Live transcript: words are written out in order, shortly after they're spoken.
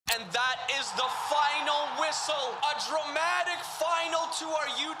And that is the final whistle. A dramatic final to our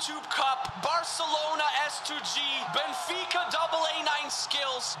YouTube Cup. Barcelona S2G, Benfica AA9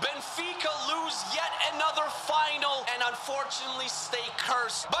 skills. Benfica lose yet another final and unfortunately stay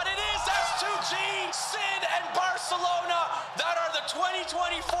cursed. But it is S2G, Sid, and Barcelona that are the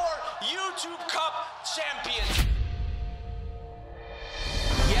 2024 YouTube Cup champions.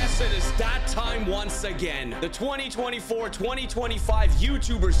 Yes, it is that time once again. The 2024-2025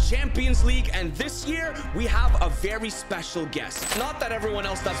 YouTubers Champions League, and this year we have a very special guest. Not that everyone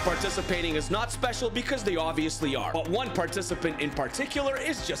else that's participating is not special, because they obviously are, but one participant in particular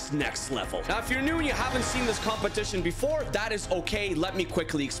is just next level. Now, if you're new and you haven't seen this competition before, that is okay. Let me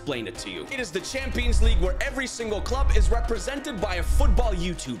quickly explain it to you. It is the Champions League where every single club is represented by a football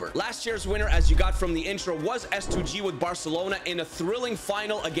YouTuber. Last year's winner, as you got from the intro, was S2G with Barcelona in a thrilling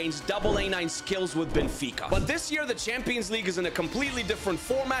final against AA9 skills with Benfica. But this year the Champions League is in a completely different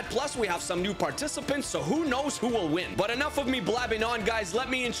format, plus we have some new participants, so who knows who will win. But enough of me blabbing on, guys.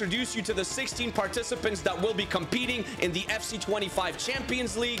 Let me introduce you to the 16 participants that will be competing in the FC25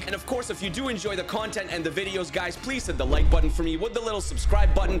 Champions League. And of course, if you do enjoy the content and the videos, guys, please hit the like button for me with the little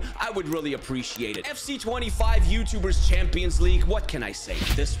subscribe button. I would really appreciate it. FC25 YouTubers Champions League, what can I say?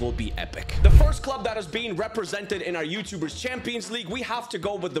 This will be epic. The first club that is being represented in our YouTubers Champions League, we have to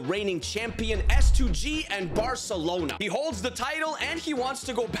go with the reigning champion S2G and Barcelona. He holds the title and he wants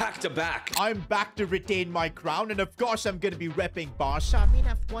to go back to back. I'm back to retain my crown, and of course I'm gonna be repping Barca. I mean,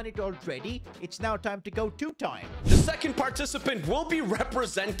 I've won it already. It's now time to go two-time. The second participant will be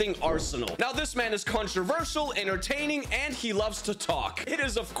representing Arsenal. Now, this man is controversial, entertaining, and he loves to talk. It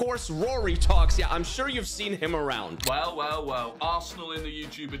is, of course, Rory Talks. Yeah, I'm sure you've seen him around. Well. Arsenal in the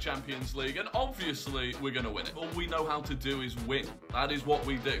YouTuber Champions League, and obviously we're gonna win it. All we know how to do is win. That is what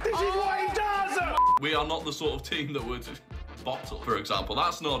we do. This is what he does! We are not the sort of team that would bottle, for example.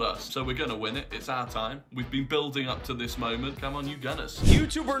 That's not us. So we're gonna win it. It's our time. We've been building up to this moment. Come on, you Gunners.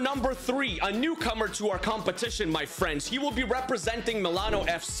 YouTuber number 3, a newcomer to our competition, my friends. He will be representing Milano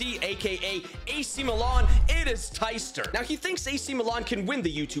FC, aka AC Milan. It is Tyster. Now, he thinks AC Milan can win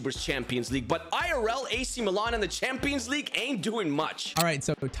the YouTubers Champions League, but IRL AC Milan in the Champions League ain't doing much. All right,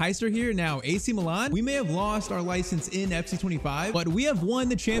 so Tyster here. Now, AC Milan, we may have lost our license in FC25, but we have won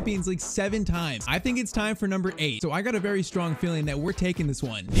the Champions League 7 times. I think it's time for number 8. So I got a very strong feeling that we're taking this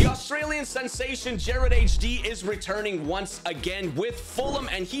one. The Australian sensation Jared HD is returning once again with Fulham,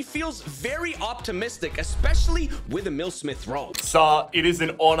 and he feels very optimistic, especially with Emil Smith Rowe. Tsar, it is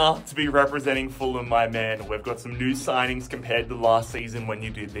an honor to be representing Fulham, my man. We've got some new signings compared to last season when you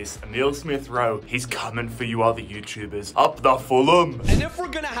did this. Emil Smith Rowe, he's coming for you other YouTubers. Up the Fulham. And if we're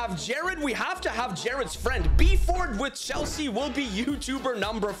gonna have Jared, we have to have Jared's friend. Beeford with Chelsea will be YouTuber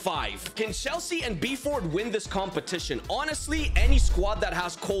number 5. Can Chelsea and Beeford win this competition? Honestly, any squad that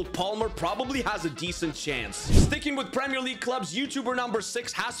has Cole Palmer probably has a decent chance. Sticking with Premier League clubs, YouTuber number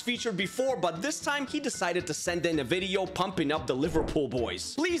 6 has featured before, but this time he decided to send in a video pumping up the Liverpool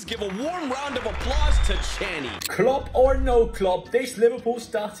boys. Please give a warm round of applause to Channy. Klopp or no Klopp, this Liverpool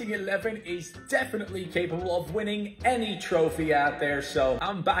starting 11 is definitely capable of winning any trophy out there, so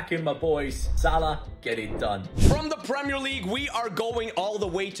I'm backing my boys. Salah, get it done. From the Premier League, we are going all the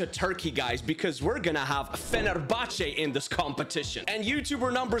way to Turkey, guys, because we're gonna have Fenerbahce in this competition. And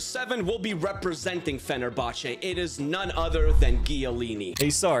YouTuber number 7 will be representing Fenerbahce. It is none other than Giolini. Hey,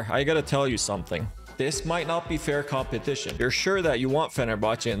 Tsar, I gotta tell you something. This might not be fair competition. You're sure that you want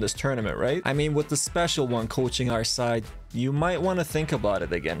Fenerbahce in this tournament, right? I mean, with the special one coaching our side, you might want to think about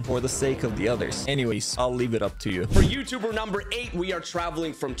it again for the sake of the others. Anyways, I'll leave it up to you. For YouTuber number 8, we are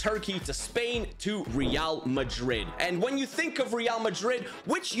traveling from Turkey to Spain to Real Madrid. And when you think of Real Madrid,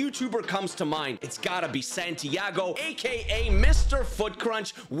 which YouTuber comes to mind? It's gotta be Santiago, aka Mr. Foot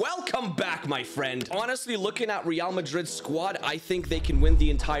Crunch. Welcome back, my friend. Honestly, looking at Real Madrid's squad, I think they can win the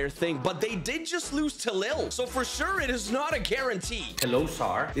entire thing, but they did just lose to Lille, so for sure it is not a guarantee. Hello,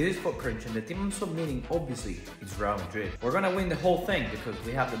 Tsar. This is Foot Crunch, and the team I'm submitting, obviously, is Real Madrid. We're gonna win the whole thing because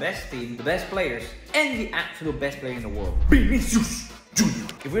we have the best team, the best players, and the absolute best player in the world. Vinicius Junior.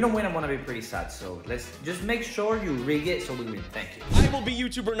 If we don't win, I'm gonna be pretty sad, so let's just make sure you rig it so we win. Thank you. I will be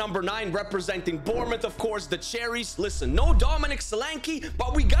YouTuber number 9 representing Bournemouth, of course, the Cherries. Listen, no Dominic Solanke,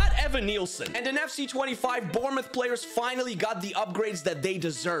 but we got Evan Nielsen. And in FC25, Bournemouth players finally got the upgrades that they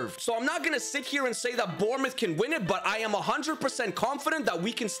deserved. So I'm not gonna sit here and say that Bournemouth can win it, but I am 100% confident that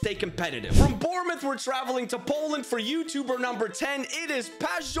we can stay competitive. From Bournemouth, we're traveling to Poland for YouTuber number 10. It is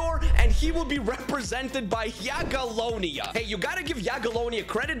Pajor, and he will be represented by Jagiellonia. Hey, you gotta give Jagiellonia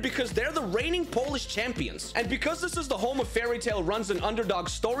credit because they're the reigning Polish champions. And because this is the home of fairy tale runs and underdog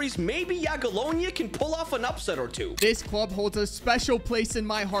stories, maybe Jagiellonia can pull off an upset or two. This club holds a special place in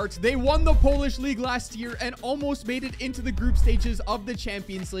my heart. They won the Polish League last year and almost made it into the group stages of the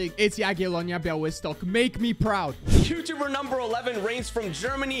Champions League. It's Jagiellonia Białystok. Make me proud. YouTuber number 11 reigns from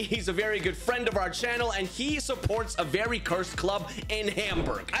Germany. He's a very good friend of our channel, and he supports a very cursed club in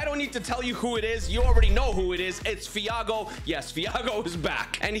Hamburg. I don't need to tell you who it is. You already know who it is. It's Fiago. Yes, Fiago is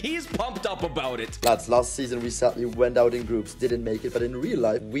back, and he's pumped up about it. Lads, last season we sadly went out in groups, didn't make it, but in real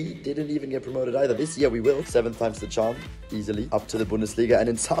life, we didn't even get promoted either. This year we will. 7 times the charm, easily, up to the Bundesliga, and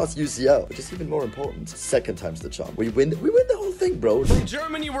in Tsar's UCL, which is even more important, 2nd times the charm. We win the whole thing, bro. From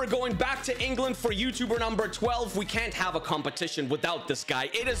Germany, we're going back to England for YouTuber number 12. We can't have a competition without this guy.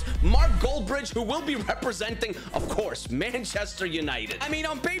 It is Mark Goldbridge, who will be representing, of course, Manchester United. I mean,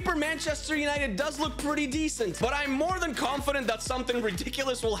 on paper, Manchester United does look pretty decent, but I'm more than confident that something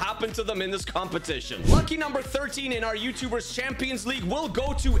ridiculous will happen to them in this competition. Lucky number 13 in our YouTubers Champions League will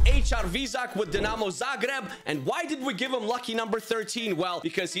go to HR Vizak with Dinamo Zagreb. And why did we give him lucky number 13? Well,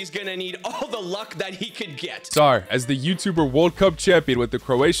 because he's gonna need all the luck that he could get. Tsar, as the YouTuber World Cup champion with the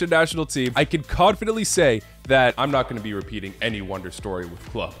Croatian national team, I can confidently say that I'm not going to be repeating any wonder story with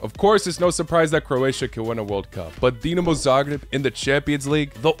club. Of course, it's no surprise that Croatia can win a World Cup, but Dinamo Zagreb in the Champions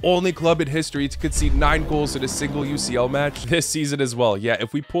League, the only club in history to concede 9 goals in a single UCL match this season as well. Yeah,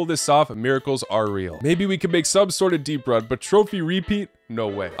 if we pull this off, miracles are real. Maybe we can make some sort of deep run, but trophy repeat? No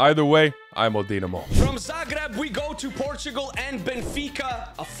way. Either way, I'm Dinamo. From Zagreb, we go to Portugal and Benfica,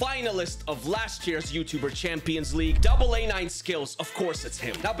 a finalist of last year's YouTuber Champions League. AA9 skills, of course it's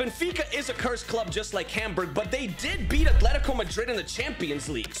him. Now, Benfica is a cursed club just like Hamburg, but they did beat Atletico Madrid in the Champions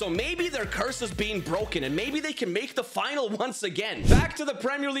League. So maybe their curse is being broken and maybe they can make the final once again. Back to the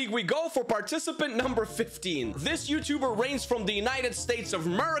Premier League we go for participant number 15. This YouTuber reigns from the United States of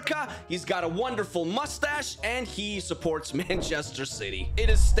America. He's got a wonderful mustache and he supports Manchester City.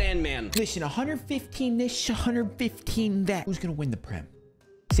 It is Stanman. Listen, 115 this, 115 that. Who's gonna win the Prem?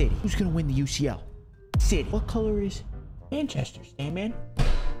 City. Who's gonna win the UCL? City. What color is Manchester, Stanman?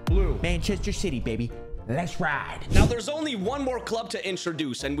 Blue. Manchester City, baby. Let's ride. Now, there's only one more club to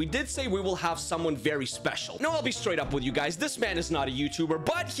introduce, and we did say we will have someone very special. No, I'll be straight up with you guys. This man is not a YouTuber,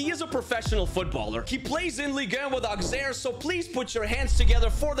 but he is a professional footballer. He plays in Ligue 1 with Auxerre, so please put your hands together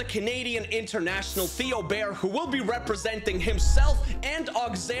for the Canadian international Theo Bear, who will be representing himself and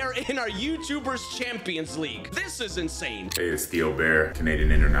Auxerre in our YouTubers Champions League. This is insane. Hey, it's Theo Bear,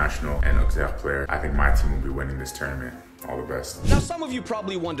 Canadian international and Auxerre player. I think my team will be winning this tournament. All the best. Now, some of you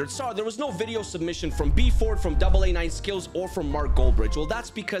probably wondered, Tsar, there was no video submission from B Ford, from AA9 Skills, or from Mark Goldbridge. Well, that's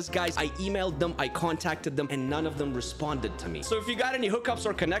because, guys, I emailed them, I contacted them, and none of them responded to me. So if you got any hookups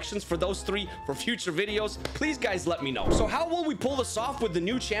or connections for those 3 for future videos, please, guys, let me know. So how will we pull this off with the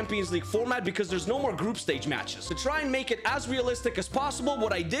new Champions League format? Because there's no more group stage matches. To try and make it as realistic as possible,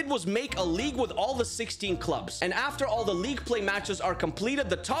 what I did was make a league with all the 16 clubs. And after all the league play matches are completed,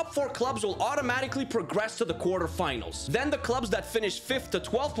 the top 4 clubs will automatically progress to the quarterfinals. Then the clubs that finish 5th to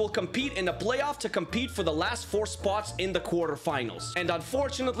 12th will compete in a playoff to compete for the last 4 spots in the quarterfinals. And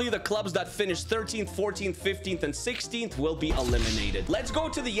unfortunately, the clubs that finish 13th, 14th, 15th, and 16th will be eliminated. Let's go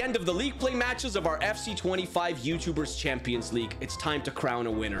to the end of the league play matches of our FC25 YouTubers Champions League. It's time to crown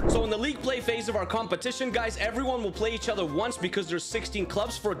a winner. So in the league play phase of our competition, guys, everyone will play each other once because there's 16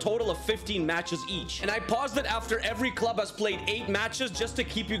 clubs for a total of 15 matches each. And I paused it after every club has played 8 matches just to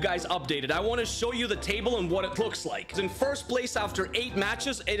keep you guys updated. I want to show you the table and what it looks like. In first place after 8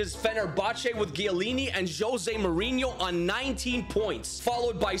 matches, it is Fenerbahce with Chiellini and Jose Mourinho on 19 points,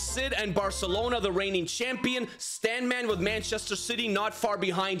 followed by Sid and Barcelona, the reigning champion. Stanman with Manchester City not far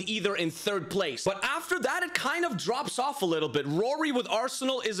behind either in 3rd place. But after that, it kind of drops off a little bit. Rory with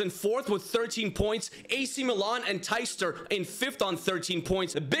Arsenal is in 4th with 13 points. AC Milan and Teister in 5th on 13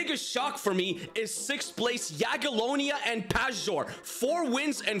 points. The biggest shock for me is 6th place Jagiellonia and Pajor. 4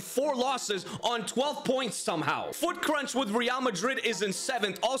 wins and 4 losses on 12 points somehow. Foot Crunch with Real Madrid is in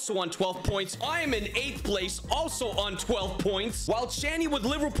 7th, also on 12 points. I am in 8th place, also on 12 points. While Channy with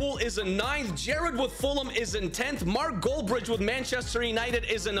Liverpool is in 9th, Jared with Fulham is in 10th, Mark Goldbridge with Manchester United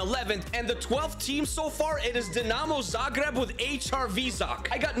is in 11th, and the 12th team so far, it is Dinamo Zagreb with HR Vizak.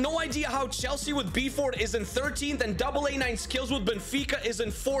 I got no idea how Chelsea with Bford is in 13th, and AA9 Skills with Benfica is in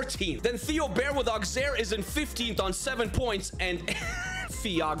 14th. Then Theo Bear with Auxerre is in 15th on 7 points, and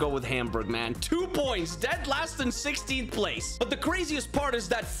Fiago with Hamburg, man. 2 points, dead last in 16th place. But the craziest part is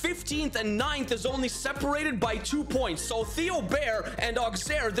that 15th and 9th is only separated by 2 points. So Theo Bear and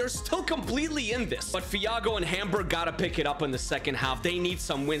Auxerre, they're still completely in this. But Fiago and Hamburg gotta pick it up in the second half. They need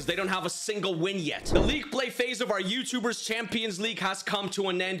some wins. They don't have a single win yet. The league play phase of our YouTubers Champions League has come to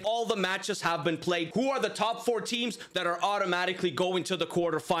an end. All the matches have been played. Who are the top 4 teams that are automatically going to the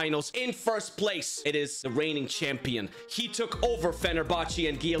quarterfinals? In first place, it is the reigning champion. He took over Fenerbahce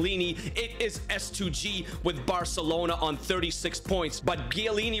and Giallini. It is S2G with Barcelona on 36 points. But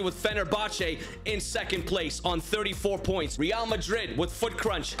Giallini with Fenerbahce in second place on 34 points. Real Madrid with Foot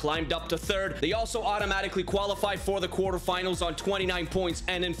Crunch climbed up to third. They also automatically qualified for the quarterfinals on 29 points.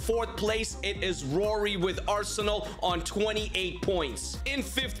 And in fourth place, it is Rory with Arsenal on 28 points. In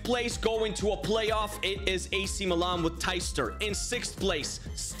fifth place, going to a playoff, it is AC Milan with Teister. In sixth place,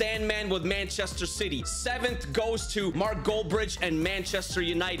 Stanman with Manchester City. Seventh goes to Mark Goldbridge and Manchester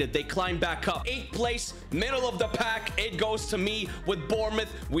United. They climb back up. Eighth place, middle of the pack, it goes to me with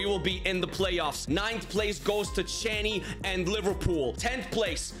Bournemouth. We will be in the playoffs. Ninth place goes to Chaney and Liverpool. 10th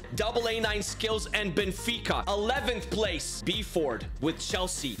place, Double A9 Skills and Benfica. 11th place, Beeford with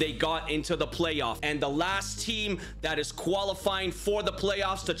Chelsea. They got into the playoff. And the last team that is qualifying for the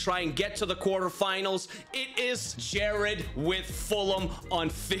playoffs to try and get to the quarterfinals, it is Jared with Fulham on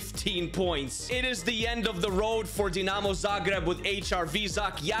 15 points. It is the end of the road for Dinamo Zagreb with HR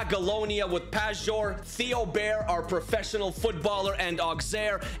Vizak, Jagiellonia with Pajor, Theo Bear, our professional footballer, and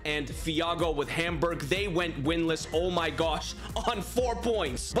Auxerre, and Fiago with Hamburg. They went winless, oh my gosh, on 4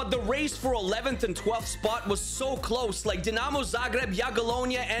 points. But the race for 11th and 12th spot was so close. Like Dinamo Zagreb,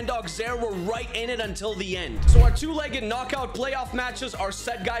 Jagiellonia, and Auxerre were right in it until the end. So our two-legged knockout playoff matches are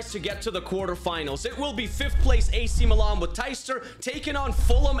set, guys, to get to the quarterfinals. It will be 5th place AC Milan with Teister taking on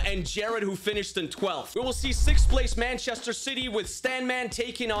Fulham and Jared, who finished in 12th. We will see 6th place Manchester City with Stanman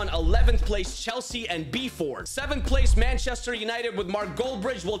taking on 11th place Chelsea and Beeford. 7th place Manchester United with Mark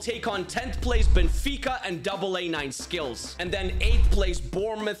Goldbridge will take on 10th place Benfica and Double A9 Skills. And then 8th place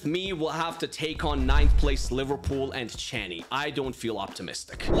Bournemouth, me, will have to take on 9th place Liverpool and Chaney. I don't feel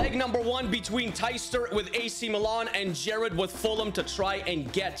optimistic. Leg number 1 between Teister with AC Milan and Jared with Fulham to try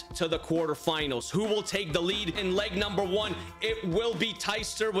and get to the quarterfinals. Who will take the lead in leg number 1? It will be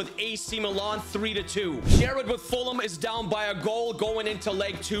Teister with AC Milan 3-2. Jared with Fulham is down by a goal going into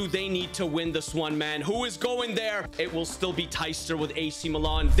leg 2. They need to win this one, man. Who is going there? It will still be Teister with AC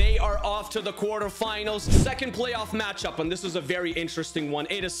Milan. They are off to the quarterfinals. Second playoff matchup, and this is a very interesting one.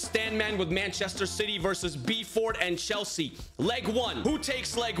 It is Stanman with Manchester City versus Beeford and Chelsea. Leg 1. Who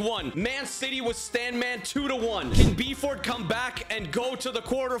takes leg 1? Man City with Stanman 2-1. Can Beeford come back and go to the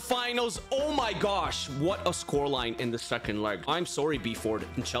quarterfinals? Oh my gosh, what a scoreline in the second leg. I'm sorry, Beeford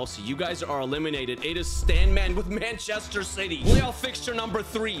and Chelsea. You guys are eliminated. It is Stanman with Manchester City. Playoff fixture number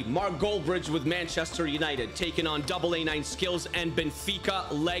 3. Mark Goldbridge with Manchester United taking on Double A9 Skills and Benfica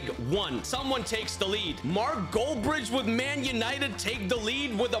leg 1. Someone takes the lead. Mark Goldbridge with Man United take the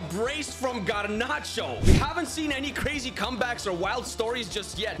lead with a brace from Garnacho. We haven't seen any crazy comebacks or wild stories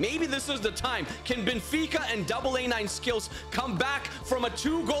just yet. Maybe this is the time. Can Benfica and Double A9 Skills come back from a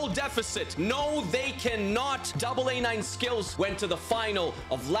 2-goal deficit? No, they cannot. Double A9 Skills went to the final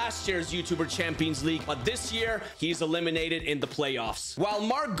of last year's YouTuber Champions League, but this year he's eliminated in the playoffs. While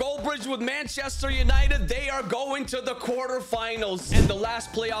Mark Goldbridge with Manchester United, they are going to the quarterfinals. And the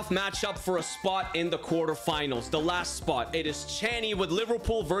last playoff matchup for a spot in the quarterfinals, the last spot, it is Chaney with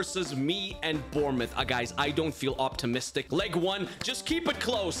Liverpool versus me and Bournemouth. Guys, I don't feel optimistic. Leg 1, just keep it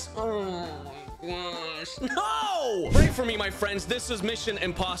close. No! Pray for me, my friends. This is mission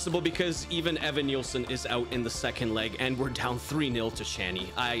impossible because even Evan Nielsen is out in the second leg and we're down 3-0 to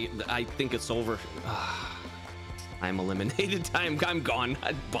Chaney. I think it's over. I'm eliminated. I'm gone.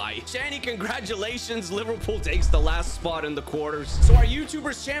 Bye. Chaney, congratulations. Liverpool takes the last spot in the quarters. So our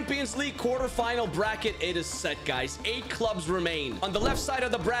YouTubers Champions League quarterfinal bracket, it is set, guys. 8 clubs remain. On the left side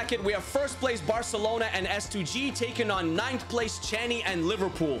of the bracket, we have first place Barcelona and S2G taking on 9th place Chaney and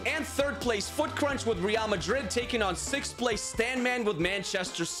Liverpool. And 3rd place Foot Crunch with Real Madrid taking on 6th place Stanman with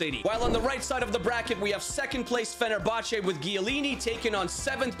Manchester City. While on the right side of the bracket, we have 2nd place Fenerbahce with Giallini taking on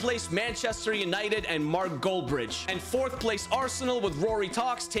 7th place Manchester United and Mark Goldbridge. And 4th place Arsenal with Rory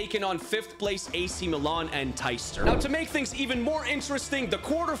Talks taking on 5th place AC Milan and Teister. Now, to make things even more interesting, the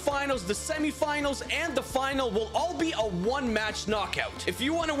quarterfinals, the semifinals, and the final will all be a 1-match knockout. If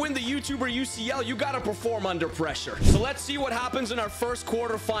you want to win the YouTuber UCL, you gotta perform under pressure. So let's see what happens in our first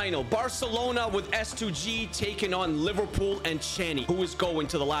quarterfinal. Barcelona with S2G taking on Liverpool and Chaney, who is going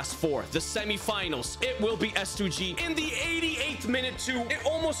to the last 4. The semifinals, it will be S2G. In the 88th minute too, it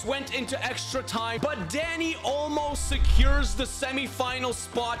almost went into extra time, but Danny almost almost secures the semi-final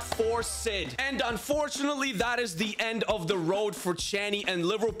spot for Sid. And unfortunately, that is the end of the road for Channy and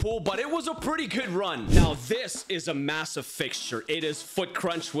Liverpool, but it was a pretty good run. Now, this is a massive fixture. It is Foot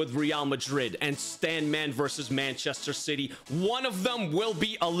Crunch with Real Madrid and Stan Man versus Manchester City. One of them will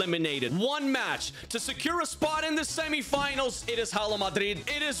be eliminated. One match to secure a spot in the semi-finals. It is Hala Madrid.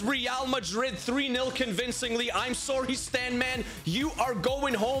 It is Real Madrid 3-0 convincingly. I'm sorry, Stan Man. You are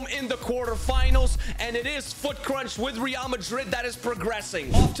going home in the quarterfinals, and it is Foot Crunch with Real Madrid that is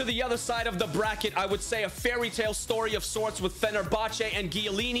progressing. Off to the other side of the bracket, I would say a fairy tale story of sorts with Fenerbahce and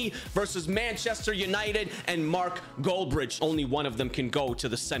Giolini versus Manchester United and Mark Goldbridge. Only one of them can go to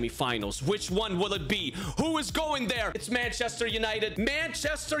the semi-finals. Which one will it be? Who is going there? It's Manchester United.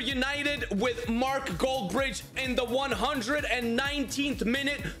 Manchester United with Mark Goldbridge in the 119th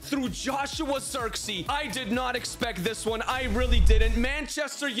minute through Joshua Zirkzee. I did not expect this one. I really didn't.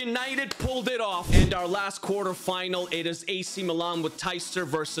 Manchester United pulled it off. And our last quarterfinal, it is AC Milan with Teister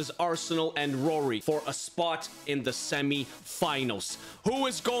versus Arsenal and Rory for a spot in the semi-finals. Who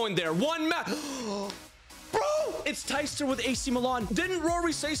is going there? One match. Bro, it's Teister with AC Milan. Didn't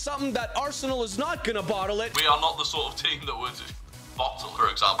Rory say something that Arsenal is not gonna bottle it? We are not the sort of team that would bottle, for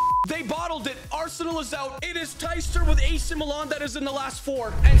example. They bottled it. Arsenal is out. It is Teister with AC Milan that is in the last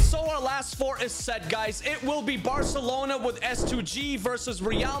four. And so our last four is set, guys. It will be Barcelona with S2G versus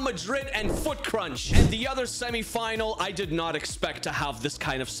Real Madrid and Foot Crunch. And the other semi-final, I did not expect to have this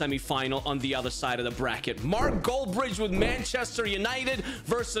kind of semi-final on the other side of the bracket. Mark Goldbridge with Manchester United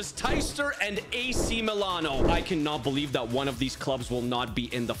versus Teister and AC Milano. I cannot believe that one of these clubs will not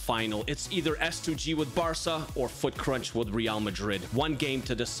be in the final. It's either S2G with Barca or Foot Crunch with Real Madrid. One game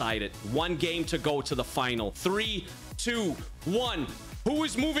to decide it. One game to go to the final. 3, 2, 1. Who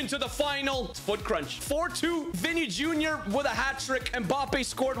is moving to the final? It's Foot Crunch. 4-2. Vinny Jr. with a hat trick. Mbappe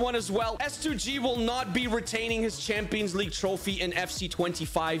scored one as well. S2G will not be retaining his Champions League trophy in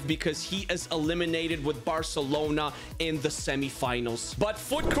FC25 because he is eliminated with Barcelona in the semi-finals. But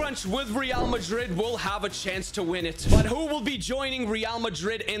Foot Crunch with Real Madrid will have a chance to win it. But who will be joining Real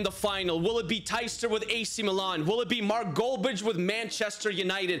Madrid in the final? Will it be Teister with AC Milan? Will it be Mark Goldbridge with Manchester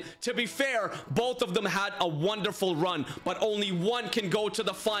United? To be fair, both of them had a wonderful run, but only one can go to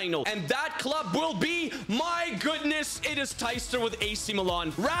the final, and that club will be, my goodness, it is Teister with AC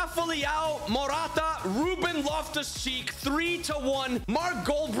Milan. Rafa Leao, Morata, Ruben Loftus-Cheek, 3-1. Mark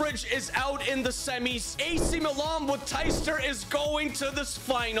Goldbridge is out in the semis. AC Milan with Teister is going to this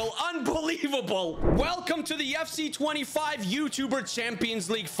final. Unbelievable. Welcome to the FC25 YouTuber Champions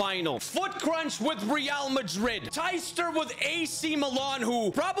League final. Foot Crunch with Real Madrid. Teister with AC Milan,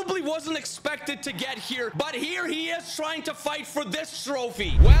 who probably wasn't expected to get here, but here he is trying to fight for this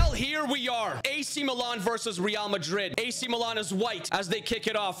trophy. Well, here we are. AC Milan versus Real Madrid. AC Milan is white as they kick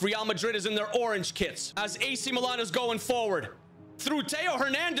it off. Real Madrid is in their orange kits as AC Milan is going forward. Through Theo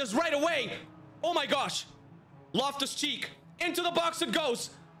Hernandez right away. Oh my gosh. Loftus-Cheek. Into the box it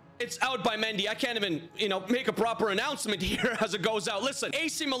goes. It's out by Mendy. I can't even, make a proper announcement here as it goes out. Listen,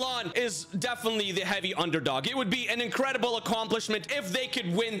 AC Milan is definitely the heavy underdog. It would be an incredible accomplishment if they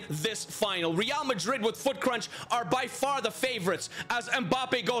could win this final. Real Madrid with Foot Crunch are by far the favorites as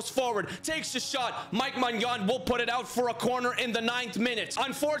Mbappe goes forward, takes the shot. Mike Maignan will put it out for a corner in the 9th minute.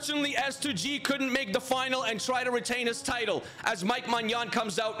 Unfortunately, S2G couldn't make the final and try to retain his title as Mike Maignan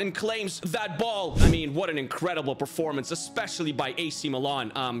comes out and claims that ball. I mean, what an incredible performance, especially by AC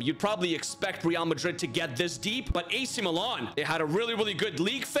Milan. You'd probably expect Real Madrid to get this deep, but AC Milan, they had a really good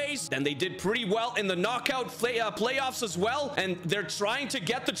league phase, and they did pretty well in the knockout playoffs as well, and they're trying to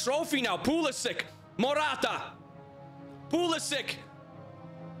get the trophy now. Pulisic, Morata, Pulisic,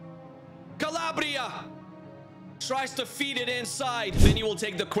 Calabria tries to feed it inside. Vinny will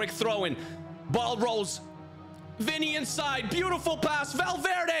take the quick throw in. Ball rolls. Vinny inside. Beautiful pass.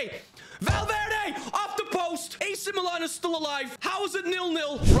 Valverde off the post. AC Milan is still alive. How is it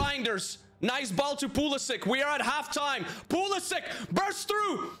 0-0? Reinders. Nice ball to Pulisic. We are at halftime. Pulisic bursts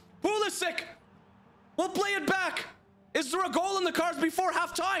through. Pulisic will play it back. Is there a goal in the cards before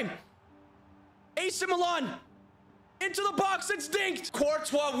halftime? AC Milan into the box. It's dinked.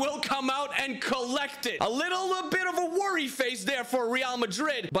 Courtois will come out and collect it. A little bit of a worry face there for Real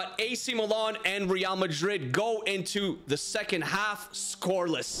Madrid, but AC Milan and Real Madrid go into the second half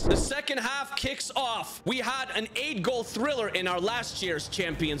scoreless. The second half kicks off. We had an 8-goal thriller in our last year's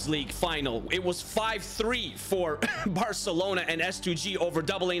Champions League final. It was 5-3 for Barcelona and S2G over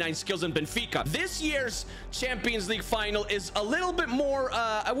AA9 Skills and Benfica. This year's Champions League final is a little bit more,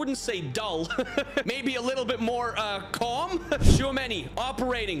 I wouldn't say dull, maybe a little bit more calm. Tchouaméni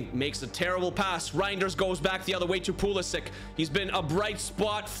operating, makes a terrible pass. Reinders goes back the other way to Pulisic. He's been a bright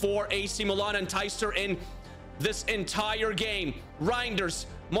spot for AC Milan and Teister in this entire game. Reinders,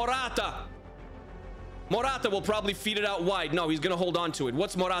 Morata. Morata will probably feed it out wide. No, he's gonna hold on to it.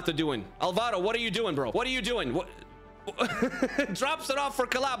 What's Morata doing? Alvaro, what are you doing, bro? What are you doing? What? Drops it off for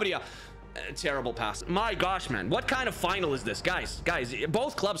Calabria. Terrible pass. My gosh, man, what kind of final is this? Guys,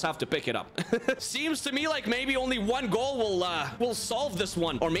 both clubs have to pick it up. Seems to me like maybe only one goal will solve this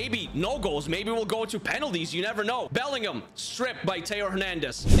one, or maybe no goals. Maybe we'll go to penalties. You never know. Bellingham stripped by Theo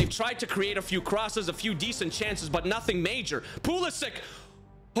Hernandez. They've tried to create a few crosses, a few decent chances, but nothing major. Pulisic.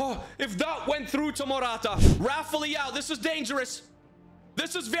 Oh, if that went through to Morata. Rafa Leao, this is dangerous.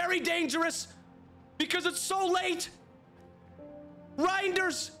 This is very dangerous because it's so late.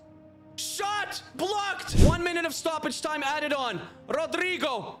 Reinders. Shot blocked. 1 minute of stoppage time added on.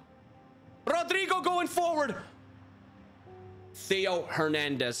 Rodrigo going forward. Theo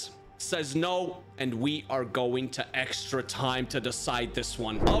Hernandez says no, and we are going to extra time to decide this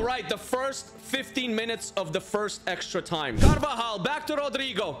one. All right, the first 15 minutes of the first extra time. Carvajal back to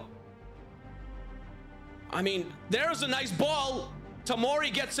Rodrigo. I mean, there's a nice ball.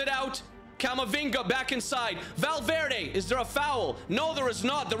 Tamori gets it out. Camavinga back inside. Valverde, is there a foul? No, there is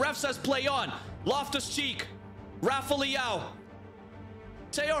not. The ref says play on. Loftus-Cheek. Rafa Leao.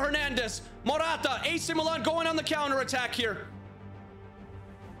 Theo Hernandez. Morata. AC Milan going on the counter-attack here.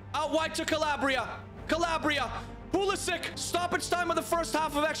 Out wide to Calabria. Pulisic. Stoppage time of the first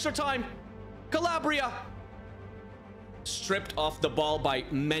half of extra time. Calabria. Stripped off the ball by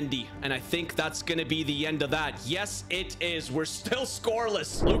Mendy, and I think that's gonna be the end of that. Yes, it is. We're still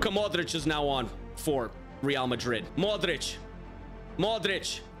scoreless. Luka Modric is now on for Real Madrid. Modric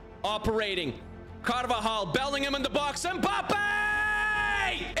operating. Carvajal, Bellingham in the box. Mbappe!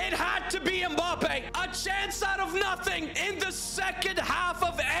 It had to be Mbappe. A chance out of nothing in the second half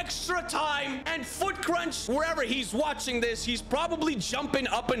of extra time. And Foot Crunch, wherever he's watching this, he's probably jumping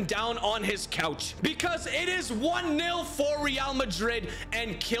up and down on his couch because it is 1-0 for Real Madrid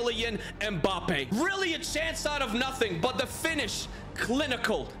and Kylian Mbappe. Really a chance out of nothing, but the finish,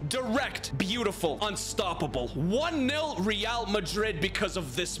 clinical, direct, beautiful, unstoppable. 1-0 Real Madrid because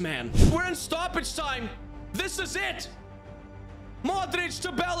of this man. We're in stoppage time. This is it. Modric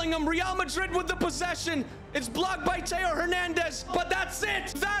to Bellingham. Real Madrid with the possession. It's blocked by Theo Hernandez, but that's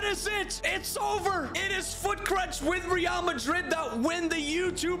it. That is it. It's over. It is Foot Crunch with Real Madrid that win the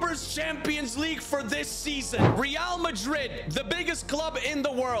YouTubers Champions League for this season. Real Madrid, the biggest club in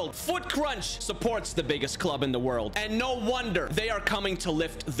the world. Foot Crunch supports the biggest club in the world. And no wonder they are coming to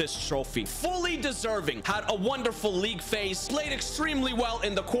lift this trophy. Fully deserving. Had a wonderful league phase. Played extremely well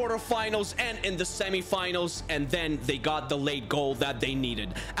in the quarterfinals and in the semifinals. And then they got the late goal that they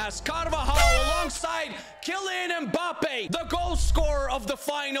needed. As Carvajal alongside Kylian Mbappe, the goal scorer of the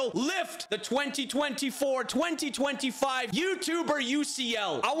final, lift the 2024-2025 YouTuber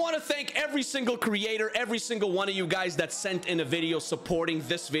UCL. I want to thank every single creator, every single one of you guys that sent in a video supporting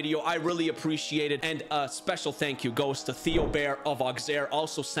this video. I really appreciate it. And a special thank you goes to Theo Bear of Auxerre,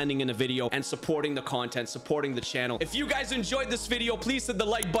 also sending in a video and supporting the content, supporting the channel. If you guys enjoyed this video, please hit the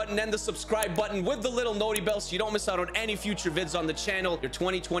like button and the subscribe button with the little noti bell so you don't miss out on any future vids on the channel. Your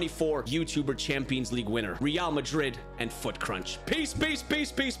 2024 YouTuber Champions League winner, Real Madrid and Foot Crunch. Peace.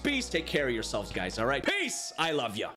 Take care of yourselves, guys. All right. Peace. I love you.